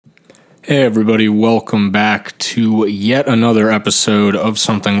Hey everybody, welcome back to yet another episode of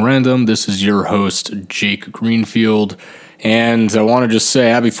Something Random. This is your host, Jake Greenfield, and I want to just say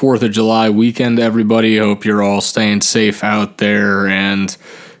happy 4th of July weekend to everybody. Hope you're all staying safe out there and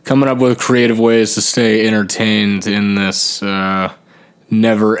coming up with creative ways to stay entertained in this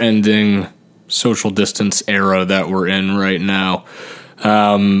never-ending social distance era that we're in right now.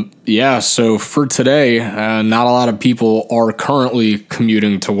 So for today, not a lot of people are currently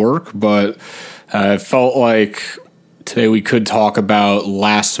commuting to work, but I felt like today we could talk about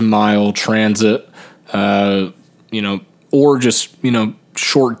last mile transit, or just,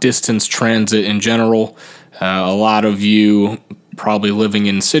 short distance transit in general. A lot of you probably living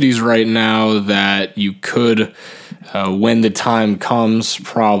in cities right now that you could, when the time comes,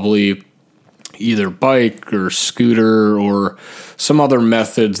 probably either bike or scooter or some other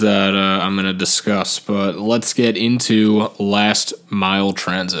methods that I'm going to discuss. But let's get into last mile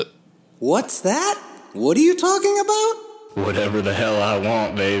transit. What's that? What are you talking about? Whatever the hell I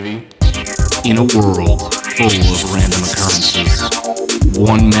want, baby. In a world full of random occurrences,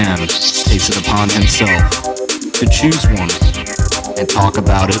 one man takes it upon himself to choose one and talk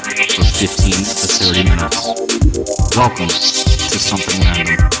about it for 15 to 30 minutes. Welcome to Something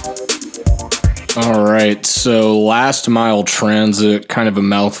Random. All right, so last mile transit, kind of a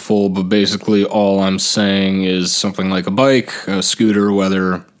mouthful, but basically all I'm saying is something like a bike, a scooter,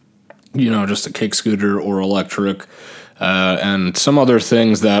 whether, just a kick scooter or electric, and some other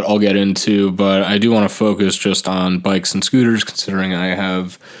things that I'll get into, but I do want to focus just on bikes and scooters, considering I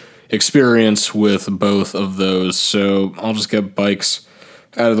have experience with both of those. So I'll just get bikes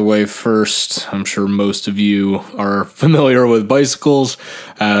out of the way first. I'm sure most of you are familiar with bicycles.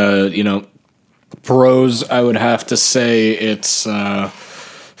 Pros, I would have to say it's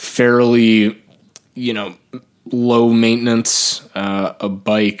fairly, low maintenance. A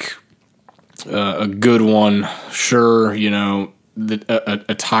bike, a good one, sure,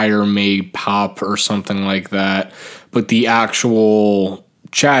 a tire may pop or something like that, but the actual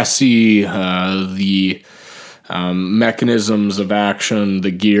chassis, the mechanisms of action,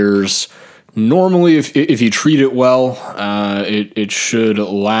 the gears, normally if you treat it well, it should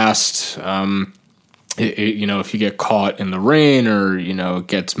last. If you get caught in the rain or, it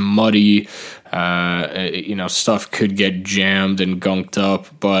gets muddy, stuff could get jammed and gunked up.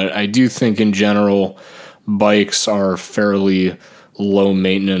 But I do think in general, bikes are fairly low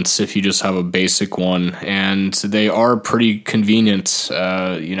maintenance if you just have a basic one. And they are pretty convenient.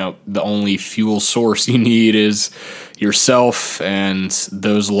 The only fuel source you need is yourself and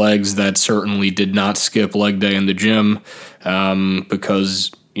those legs that certainly did not skip leg day in the gym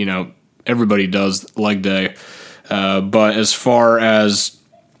because, everybody does leg day. But as far as,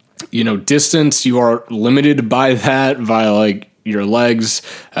 distance, you are limited by that, by your legs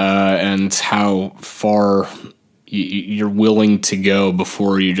and how far you're willing to go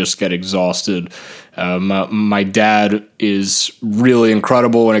before you just get exhausted. My dad is really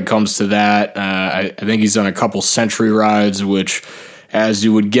incredible when it comes to that. I think he's done a couple century rides, which, as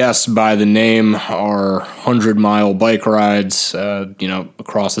you would guess by the name, are 100-mile bike rides,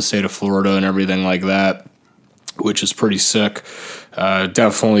 across the state of Florida and everything like that, which is pretty sick.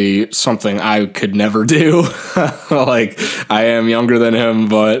 Definitely something I could never do. I am younger than him,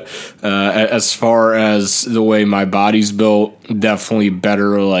 but as far as the way my body's built, definitely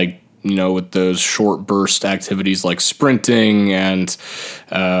better, with those short burst activities like sprinting and,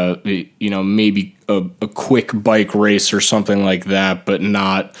 maybe a quick bike race or something like that, but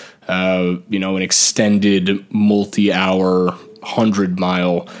not, an extended multi-hour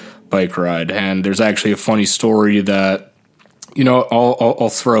 100-mile bike ride. And there's actually a funny story that, I'll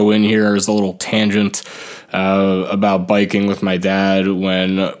throw in here as a little tangent about biking with my dad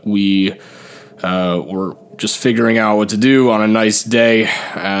when we were just figuring out what to do on a nice day,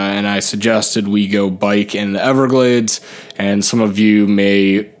 and I suggested we go bike in the Everglades, and some of you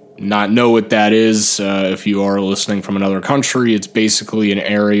may not know what that is. If you are listening from another country, it's basically an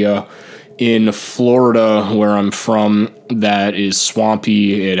area in Florida where I'm from that is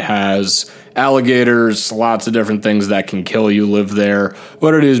swampy. It has alligators, lots of different things that can kill you live there,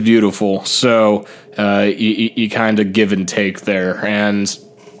 but it is beautiful. So you kind of give and take there. And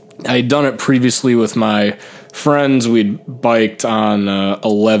I'd done it previously with my friends. We'd biked on a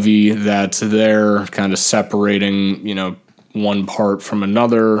levee that's there, kind of separating, one part from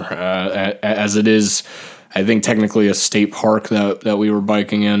another, as it is, I think, technically a state park that we were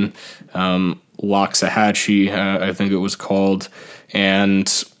biking in, Loxahatchee, I think it was called.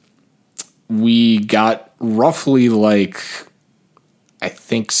 And we got roughly I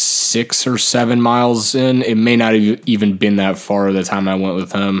think 6 or 7 miles in. It may not have even been that far the time I went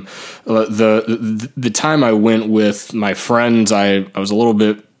with him. The time I went with my friends, I was a little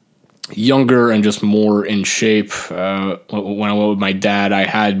bit younger and just more in shape. When I went with my dad, I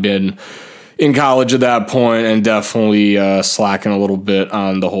had been in college at that point and definitely slacking a little bit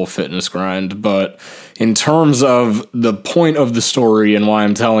on the whole fitness grind. But in terms of the point of the story and why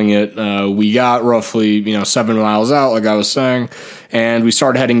I'm telling it, we got roughly 7 miles out, like I was saying, and we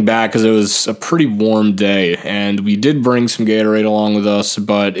started heading back because it was a pretty warm day. And we did bring some Gatorade along with us,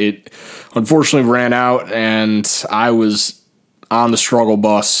 but it unfortunately ran out, and I was on the struggle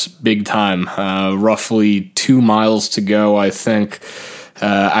bus big time. Roughly 2 miles to go, I think.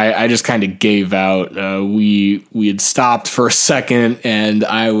 I just kind of gave out. We had stopped for a second, and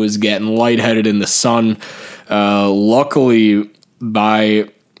I was getting lightheaded in the sun. Luckily, by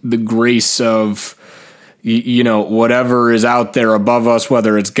the grace of whatever is out there above us,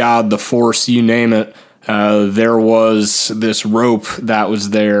 whether it's God, the Force, you name it, there was this rope that was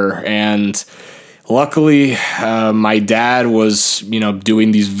there, and luckily, my dad was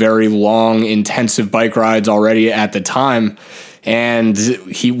doing these very long, intensive bike rides already at the time. And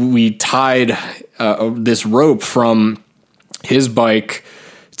we tied this rope from his bike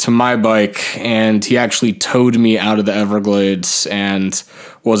to my bike, and he actually towed me out of the Everglades and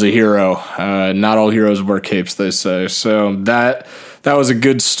was a hero. Not all heroes wear capes, they say. So that was a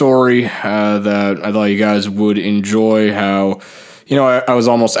good story that I thought you guys would enjoy. How I was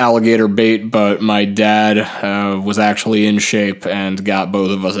almost alligator bait, but my dad was actually in shape and got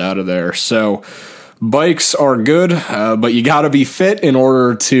both of us out of there. So bikes are good, but you got to be fit in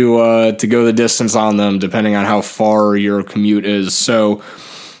order to go the distance on them, depending on how far your commute is. So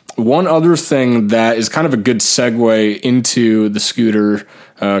one other thing that is kind of a good segue into the scooter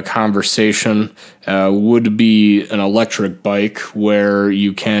conversation would be an electric bike where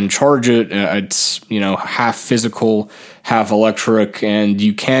you can charge it. It's half physical, half electric, and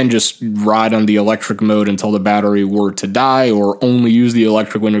you can just ride on the electric mode until the battery were to die, or only use the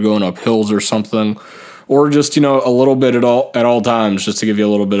electric when you're going up hills or something, or just a little bit at all times, just to give you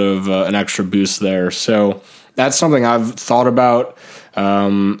a little bit of an extra boost there. So that's something I've thought about.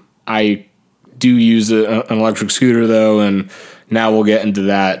 I do use an electric scooter though, and now we'll get into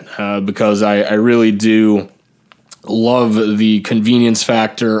that because I really do love the convenience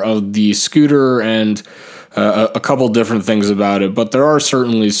factor of the scooter and a couple different things about it, but there are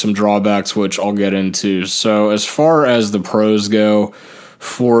certainly some drawbacks which I'll get into. So as far as the pros go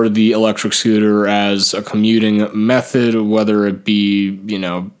for the electric scooter as a commuting method, whether it be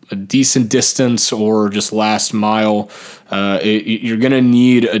a decent distance or just last mile, you're going to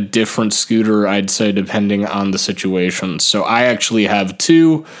need a different scooter, I'd say, depending on the situation. So I actually have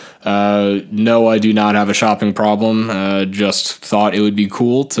two. No, I do not have a shopping problem. Just thought it would be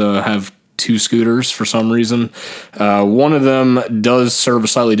cool to have two scooters for some reason. One of them does serve a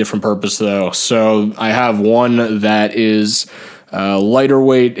slightly different purpose, though. So I have one that is lighter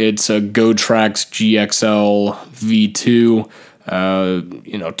weight. It's a GoTrax GXL V2,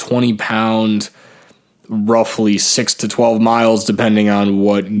 20 pound, roughly 6 to 12 miles, depending on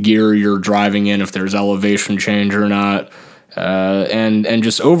what gear you're driving in, if there's elevation change or not. And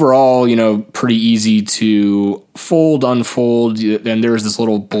just overall, pretty easy to fold, unfold, and there's this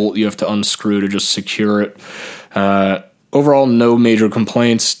little bolt you have to unscrew to just secure it. Overall, no major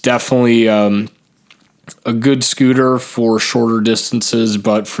complaints. Definitely a good scooter for shorter distances,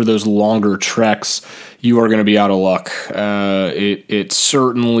 but for those longer treks, you are going to be out of luck. It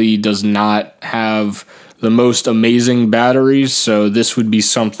certainly does not have the most amazing batteries, so this would be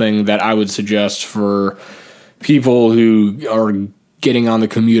something that I would suggest for people who are getting on the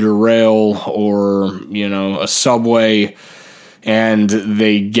commuter rail or, a subway, and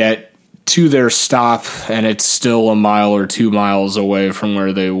they get to their stop and it's still a mile or 2 miles away from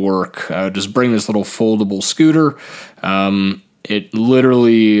where they work. Just bring this little foldable scooter. It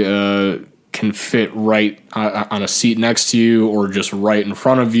literally can fit right on a seat next to you or just right in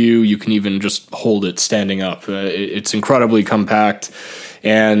front of you. You can even just hold it standing up. It's incredibly compact.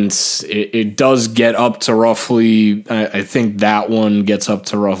 And it does get up to roughly, I think that one gets up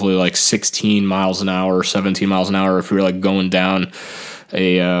to roughly like 16 miles an hour, 17 miles an hour if you're like going down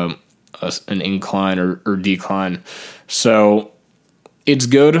an incline or decline. So it's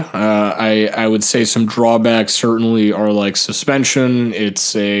good. I would say some drawbacks certainly are like suspension.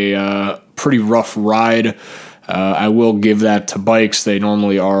 It's a pretty rough ride. I will give that to bikes. They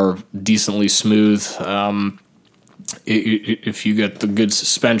normally are decently smooth. If you get the good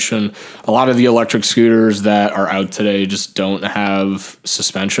suspension, a lot of the electric scooters that are out today just don't have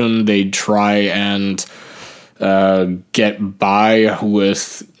suspension. They try and get by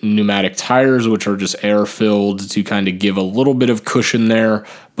with pneumatic tires, which are just air-filled to kind of give a little bit of cushion there.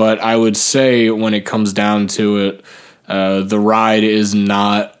 But I would say when it comes down to it, the ride is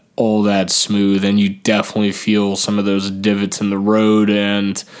not all that smooth, and you definitely feel some of those divots in the road,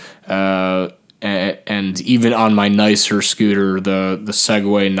 and even on my nicer scooter, the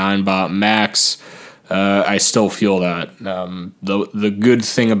Segway 9BOT Max, I still feel that. The good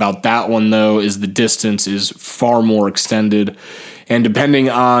thing about that one, though, is the distance is far more extended, and depending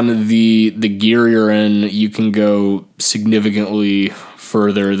on the gear you're in, you can go significantly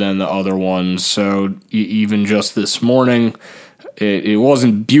further than the other ones. So even just this morning, it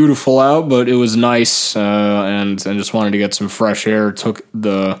wasn't beautiful out, but it was nice, and just wanted to get some fresh air. Took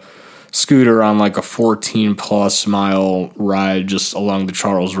the scooter on like a 14-plus mile ride just along the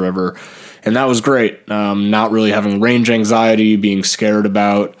Charles River, and that was great. Not really having range anxiety, being scared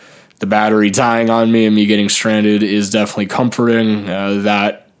about the battery dying on me and me getting stranded is definitely comforting.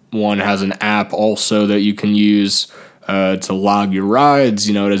 That one has an app also that you can use to log your rides.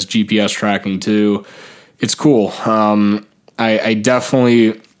 It has GPS tracking too. It's cool. I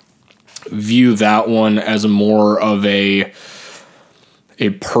definitely view that one as more of a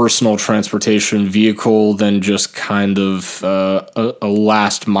personal transportation vehicle than just kind of a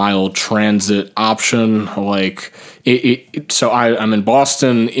last mile transit option. Like so I'm in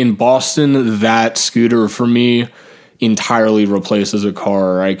Boston. In Boston, that scooter for me entirely replaces a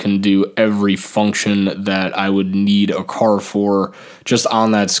car. I can do every function that I would need a car for just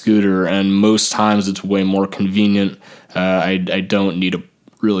on that scooter, and most times it's way more convenient. I don't need to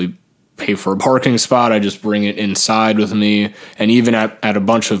really pay for a parking spot. I just bring it inside with me, and even at a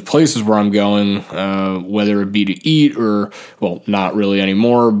bunch of places where I'm going, whether it be to eat or, well, not really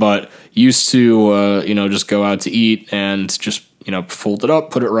anymore, but used to, just go out to eat and just, fold it up,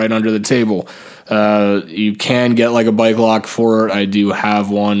 put it right under the table. You can get like a bike lock for it. I do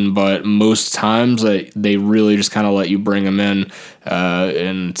have one, but most times they really just kind of let you bring them in,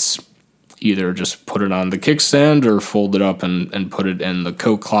 and either just put it on the kickstand or fold it up and put it in the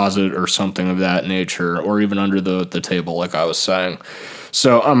coat closet or something of that nature, or even under the table, like I was saying.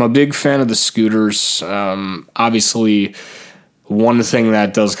 So I'm a big fan of the scooters. Obviously, one thing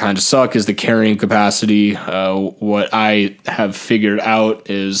that does kind of suck is the carrying capacity. What I have figured out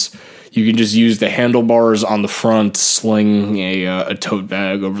is you can just use the handlebars on the front, sling a tote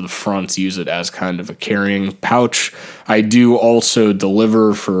bag over the front, use it as kind of a carrying pouch. I do also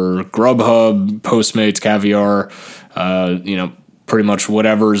deliver for Grubhub, Postmates, Caviar, pretty much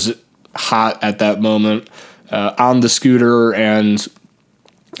whatever's hot at that moment on the scooter, and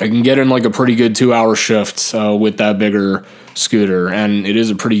I can get in like a pretty good 2-hour shift with that bigger scooter. And it is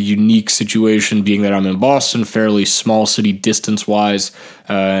a pretty unique situation, being that I'm in Boston, fairly small city distance wise,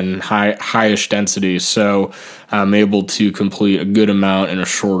 and highish density. So I'm able to complete a good amount in a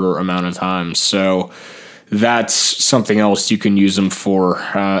shorter amount of time. So that's something else you can use them for.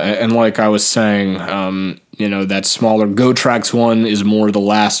 And like I was saying, that smaller GoTrax one is more the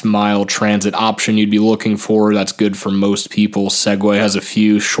last mile transit option you'd be looking for. That's good for most people. Segway has a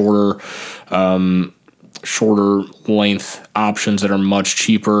few shorter length options that are much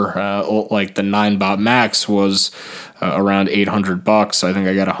cheaper. Like the 9BOT Max was around $800. I think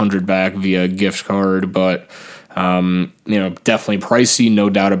I got $100 back via gift card, but definitely pricey, no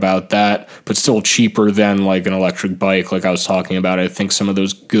doubt about that, but still cheaper than like an electric bike like I was talking about. I think some of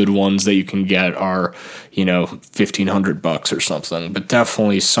those good ones that you can get are, $1,500 or something, but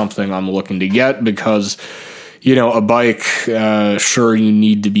definitely something I'm looking to get because, a bike, sure, you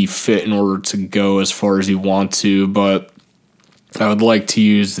need to be fit in order to go as far as you want to, but I would like to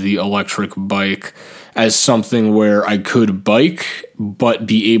use the electric bike as something where I could bike, but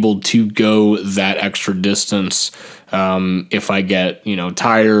be able to go that extra distance if I get,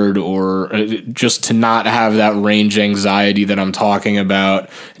 tired, or just to not have that range anxiety that I'm talking about,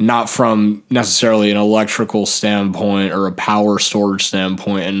 not from necessarily an electrical standpoint or a power storage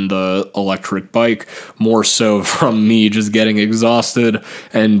standpoint in the electric bike, more so from me just getting exhausted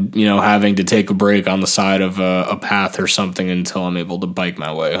and, having to take a break on the side of a path or something until I'm able to bike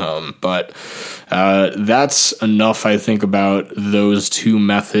my way home. But that's enough, I think, about those two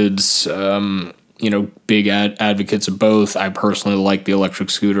methods. Big advocates of both. I personally like the electric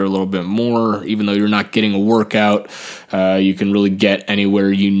scooter a little bit more, even though you're not getting a workout. You can really get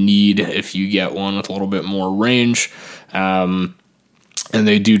anywhere you need if you get one with a little bit more range. And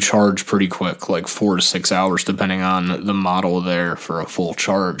they do charge pretty quick, like 4 to 6 hours, depending on the model there for a full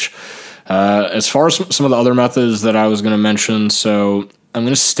charge. As far as some of the other methods that I was going to mention, so I'm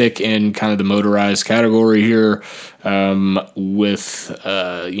going to stick in kind of the motorized category here with,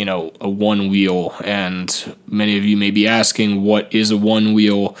 a one wheel. And many of you may be asking, what is a one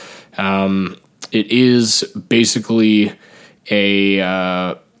wheel? It is basically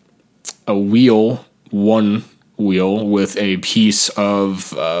a wheel, one wheel with a piece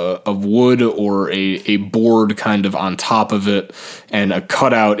of wood or a board kind of on top of it, and a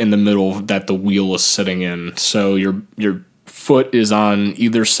cutout in the middle that the wheel is sitting in. So your foot is on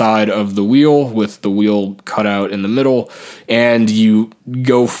either side of the wheel with the wheel cut out in the middle, and you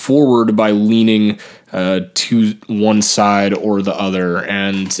go forward by leaning to one side or the other,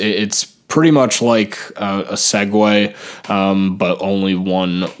 and it's pretty much like a Segway, but only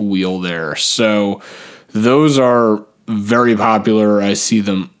one wheel there. So those are very popular. I see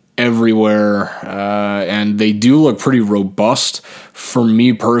them everywhere, and they do look pretty robust. For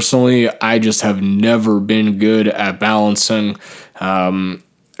me personally, I just have never been good at balancing.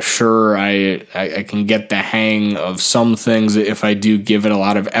 Sure, I can get the hang of some things if I do give it a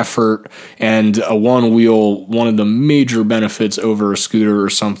lot of effort. And a one wheel, one of the major benefits over a scooter or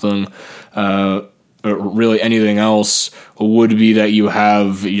something, or really anything else, would be that you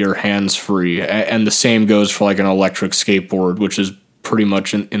have your hands free. And the same goes for like an electric skateboard, which is pretty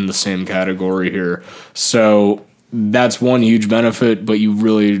much in the same category here. So that's one huge benefit, but you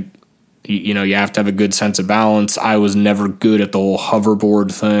really, you have to have a good sense of balance. I was never good at the whole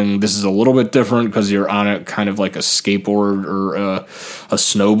hoverboard thing. This is a little bit different because you're on it kind of like a skateboard or a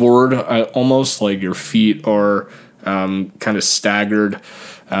snowboard, almost like your feet are kind of staggered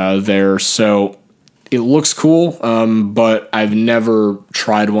there. So it looks cool, but I've never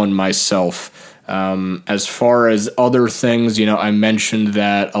tried one myself. As far as other things, I mentioned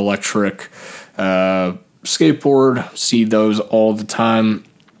that electric skateboard, see those all the time,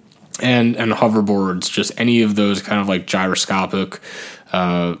 and hoverboards, just any of those kind of like gyroscopic,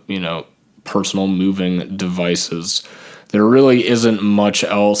 personal moving devices. There really isn't much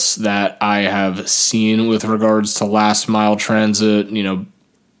else that I have seen with regards to last mile transit,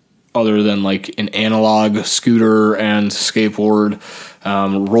 other than like an analog scooter and skateboard.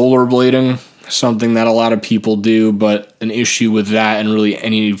 Rollerblading, something that a lot of people do, but an issue with that and really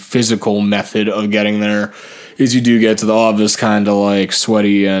any physical method of getting there is you do get to the office kind of like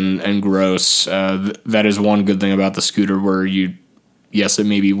sweaty and gross. That is one good thing about the scooter, where yes, it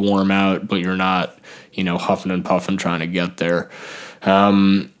may be warm out, but you're not, huffing and puffing trying to get there.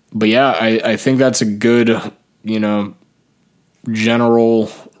 But yeah, I think that's a good,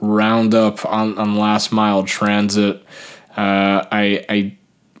 general roundup on last mile transit. I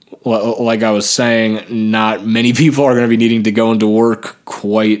like I was saying, not many people are going to be needing to go into work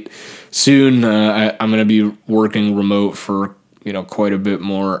quite soon. I'm going to be working remote for quite a bit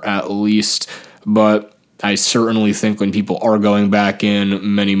more at least, but I certainly think when people are going back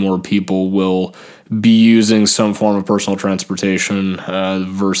in, many more people will be using some form of personal transportation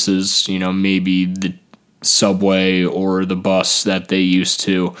versus maybe the subway or the bus that they used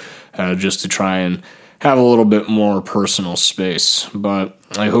to, just to try and have a little bit more personal space. But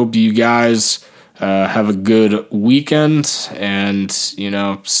I hope you guys have a good weekend, and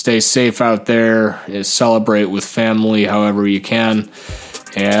stay safe out there. Celebrate with family however you can,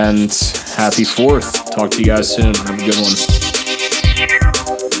 and happy 4th. Talk to you guys soon. Have a good one.